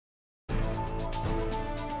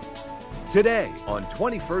Today on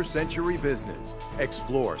 21st Century Business,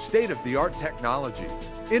 explore state-of-the-art technology,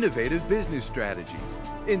 innovative business strategies,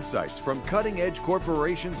 insights from cutting-edge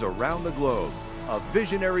corporations around the globe, a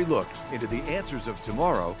visionary look into the answers of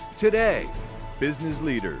tomorrow, today. Business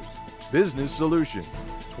leaders, business solutions,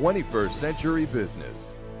 21st Century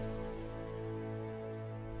Business.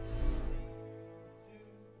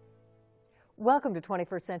 Welcome to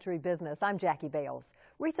 21st Century Business. I'm Jackie Bales.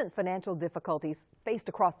 Recent financial difficulties faced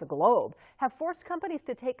across the globe have forced companies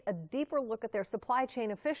to take a deeper look at their supply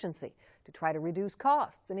chain efficiency to try to reduce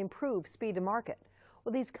costs and improve speed to market.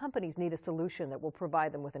 Well, these companies need a solution that will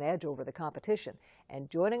provide them with an edge over the competition. And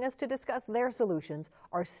joining us to discuss their solutions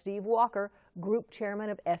are Steve Walker, Group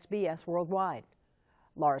Chairman of SBS Worldwide,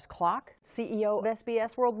 Lars Klock, CEO of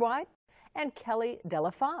SBS Worldwide, and Kelly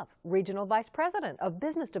Delafave, Regional Vice President of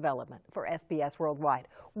Business Development for SBS Worldwide.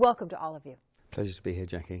 Welcome to all of you. Pleasure to be here,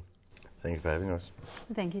 Jackie. Thank you for having us.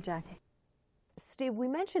 Thank you, Jackie. Steve, we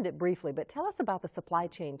mentioned it briefly, but tell us about the supply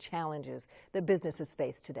chain challenges that businesses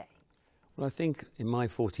face today. Well, I think in my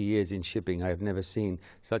 40 years in shipping, I have never seen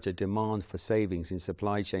such a demand for savings in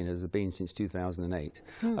supply chain as there has been since 2008.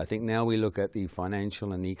 I think now we look at the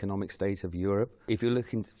financial and economic state of Europe. If you're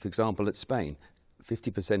looking, for example, at Spain,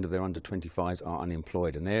 50% of their under-25s are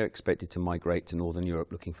unemployed, and they're expected to migrate to Northern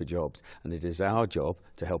Europe looking for jobs. And it is our job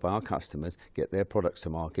to help our customers get their products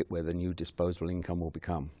to market where the new disposable income will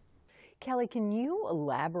become. Kelly, can you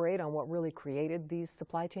elaborate on what really created these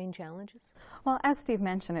supply chain challenges? Well, as Steve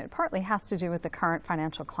mentioned, it partly has to do with the current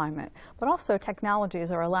financial climate, but also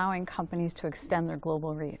technologies are allowing companies to extend their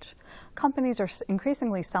global reach. Companies are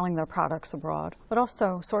increasingly selling their products abroad, but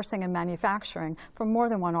also sourcing and manufacturing from more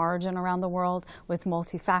than one origin around the world with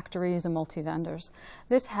multi-factories and multi-vendors.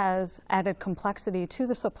 This has added complexity to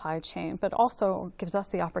the supply chain, but also gives us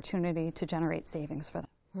the opportunity to generate savings for them.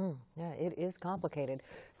 Yeah, it is complicated.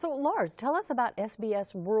 So, Lars, tell us about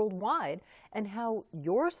SBS Worldwide and how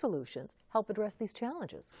your solutions help address these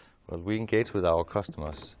challenges. Well, we engage with our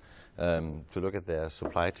customers to look at their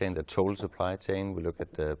supply chain, the total supply chain. We look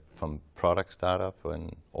at from product startup when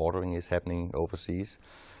ordering is happening overseas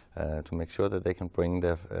to make sure that they can bring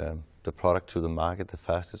the product to the market the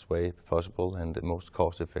fastest way possible and the most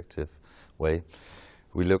cost-effective way.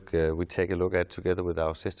 We take a look at, together with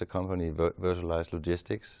our sister company, Virtualized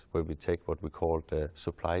Logistics, where we take what we call the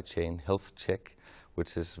supply chain health check,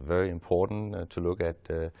 which is very important to look at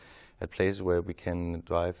places where we can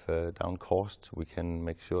drive down cost. We can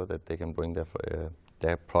make sure that they can bring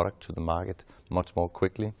their product to the market much more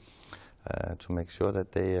quickly to make sure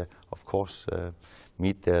that they, of course,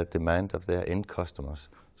 meet the demand of their end customers.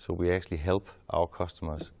 So we actually help our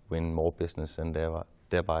customers win more business and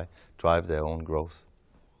thereby drive their own growth.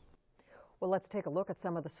 Well, let's take a look at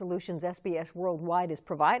some of the solutions SBS Worldwide is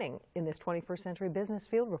providing in this 21st Century Business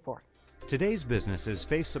Field Report. Today's businesses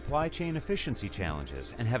face supply chain efficiency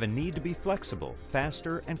challenges and have a need to be flexible,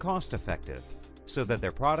 faster, and cost-effective so that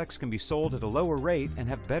their products can be sold at a lower rate and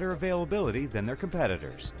have better availability than their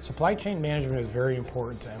competitors. Supply chain management is very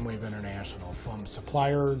important to Emwave International, from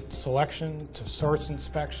supplier selection to source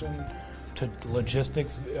inspection to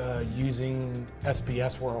logistics using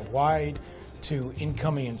SBS Worldwide, to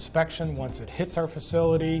incoming inspection once it hits our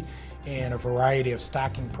facility, and a variety of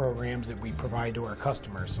stocking programs that we provide to our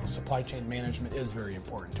customers. So supply chain management is very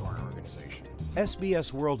important to our organization.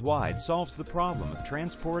 SBS Worldwide solves the problem of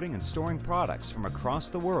transporting and storing products from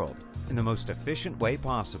across the world in the most efficient way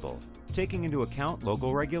possible, taking into account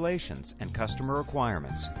local regulations and customer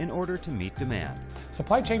requirements in order to meet demand.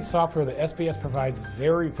 Supply chain software that SBS provides is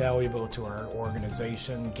very valuable to our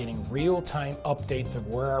organization, getting real-time updates of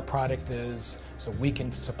where our product is so we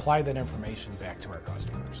can supply that information back to our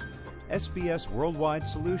customers. SBS Worldwide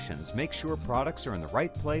Solutions make sure products are in the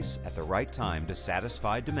right place at the right time to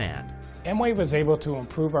satisfy demand. Emwave is able to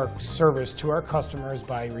improve our service to our customers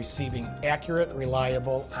by receiving accurate,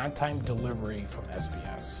 reliable, on-time delivery from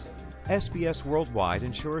SBS. SBS Worldwide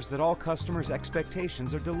ensures that all customers'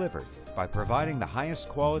 expectations are delivered by providing the highest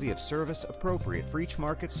quality of service appropriate for each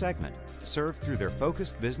market segment, served through their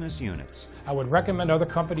focused business units. I would recommend other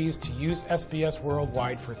companies to use SBS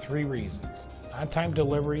Worldwide for 3 reasons: on-time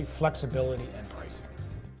delivery, flexibility, and pricing.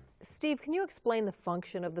 Steve, can you explain the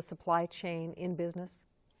function of the supply chain in business?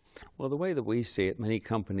 Well, the way that we see it, many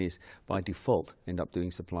companies by default end up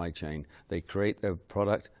doing supply chain. They create their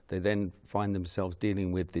product, they then find themselves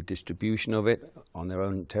dealing with the distribution of it on their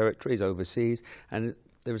own territories overseas, and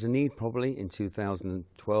there was a need probably in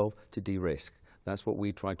 2012 to de-risk. That's what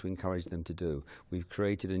we try to encourage them to do. We've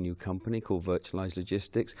created a new company called Virtualized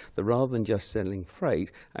Logistics that, rather than just selling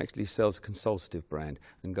freight, actually sells a consultative brand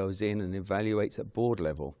and goes in and evaluates at board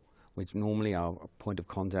level which normally our point of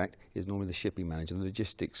contact is normally the shipping manager, the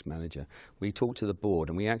logistics manager. We talk to the board,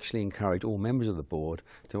 and we actually encourage all members of the board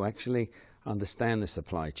to actually understand the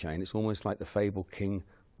supply chain. It's almost like the fabled king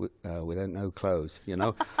without no clothes, you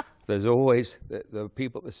know. There's always the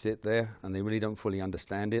people that sit there and they really don't fully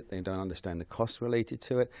understand it. They don't understand the costs related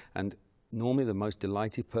to it. And normally the most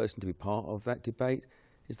delighted person to be part of that debate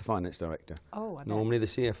is the finance director. Oh, I bet. Normally the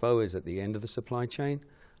CFO is at the end of the supply chain.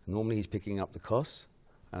 Normally he's picking up the costs.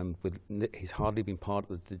 He's hardly been part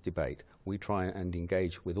of the debate. We try and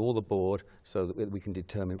engage with all the board so that we can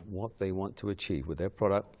determine what they want to achieve with their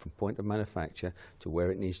product from point of manufacture to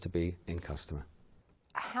where it needs to be in customer.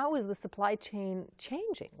 How is the supply chain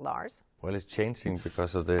changing, Lars? Well, it's changing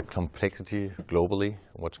because of the complexity globally,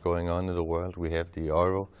 what's going on in the world. We have the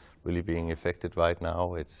euro really being affected right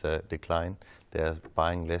now. It's a decline. They're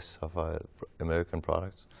buying less of American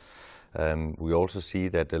products. We also see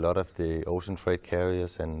that a lot of the ocean freight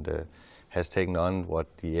carriers has taken on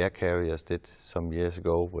what the air carriers did some years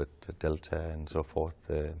ago with Delta and so forth,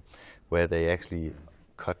 where they actually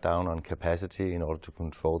cut down on capacity in order to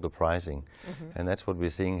control the pricing. And that's what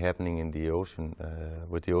we're seeing happening in the ocean,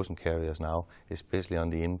 with the ocean carriers now, especially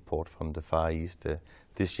on the import from the Far East.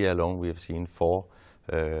 This year alone we have seen 4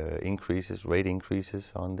 rate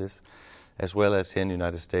increases on this. As well as here in the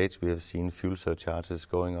United States, we have seen fuel surcharges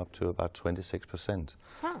going up to about 26%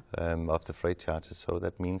 of the freight charges. So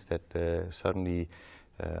that means that suddenly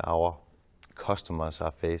our customers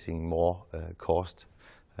are facing more cost.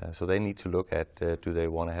 So they need to look at, do they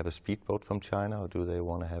want to have a speedboat from China or do they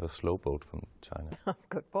want to have a slow boat from China?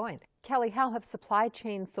 Good point. Kelly, how have supply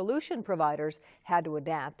chain solution providers had to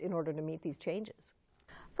adapt in order to meet these changes?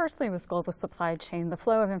 Firstly, with global supply chain, the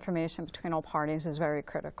flow of information between all parties is very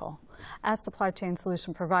critical. As supply chain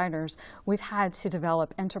solution providers, we've had to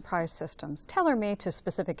develop enterprise systems tailor-made to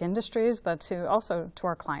specific industries, but also to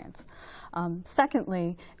our clients.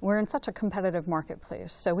 Secondly, we're in such a competitive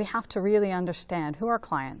marketplace, so we have to really understand who our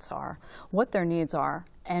clients are, what their needs are,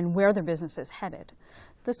 and where their business is headed.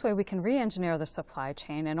 This way we can re-engineer the supply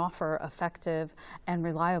chain and offer effective and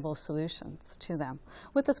reliable solutions to them.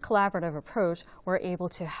 With this collaborative approach, we're able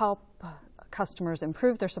to help customers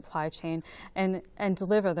improve their supply chain and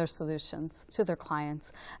deliver their solutions to their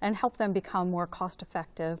clients and help them become more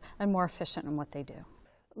cost-effective and more efficient in what they do.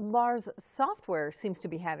 Lars, software seems to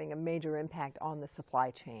be having a major impact on the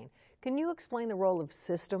supply chain. Can you explain the role of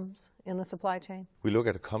systems in the supply chain? We look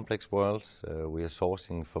at a complex world. We are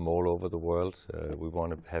sourcing from all over the world. We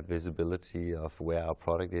want to have visibility of where our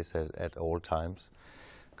product is at all times.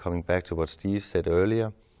 Coming back to what Steve said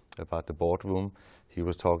earlier about the boardroom, he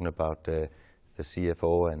was talking about the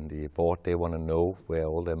CFO and the board. They want to know where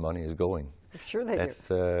all their money is going. Sure they That's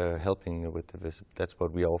helping with that's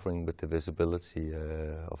what we're offering with the visibility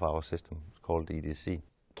of our system. It's called EDC.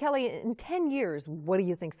 Kelly, in 10 years, what do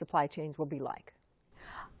you think supply chains will be like?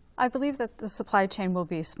 I believe that the supply chain will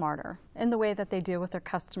be smarter in the way that they deal with their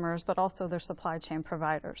customers, but also their supply chain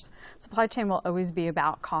providers. Supply chain will always be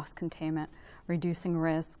about cost containment, reducing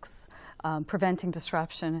risks, preventing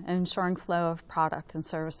disruption, and ensuring flow of product and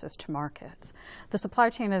services to market. The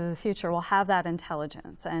supply chain of the future will have that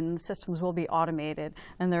intelligence, and systems will be automated,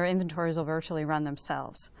 and their inventories will virtually run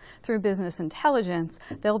themselves. Through business intelligence,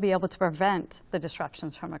 they'll be able to prevent the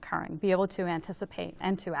disruptions from occurring, be able to anticipate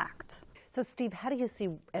and to act. So, Steve, how do you see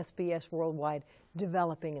SBS Worldwide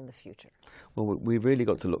developing in the future? Well, we've really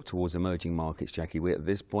got to look towards emerging markets, Jackie. At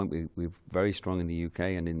this point, we're very strong in the UK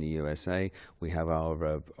and in the USA. We have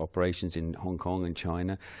our operations in Hong Kong and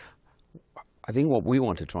China. I think what we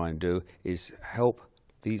want to try and do is help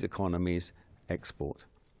these economies export.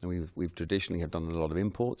 And we've traditionally have done a lot of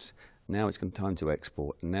imports. Now it's time to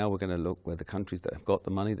export. And now we're going to look where the countries that have got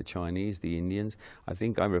the money, the Chinese, the Indians. I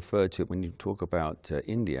think I referred to it when you talk about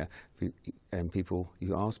India, and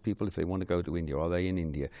you ask people if they want to go to India, are they in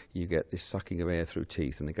India? You get this sucking of air through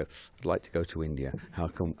teeth, and they go, I'd like to go to India. How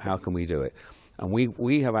can we do it? And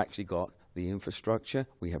we have actually got the infrastructure,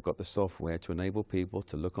 we have got the software to enable people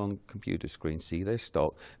to look on computer screens, see their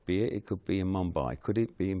stock, it could be in Mumbai, could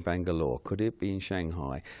it be in Bangalore, could it be in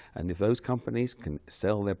Shanghai, and if those companies can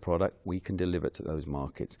sell their product, we can deliver it to those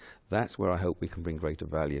markets. That's where I hope we can bring greater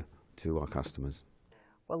value to our customers.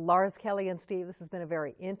 Well, Lars, Kelly, and Steve, this has been a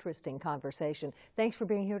very interesting conversation. Thanks for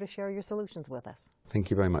being here to share your solutions with us.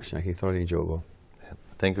 Thank you very much, Jackie. Thoroughly enjoyable.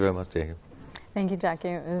 Thank you very much, Jacob. Thank you, Jackie.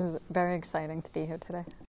 It was very exciting to be here today.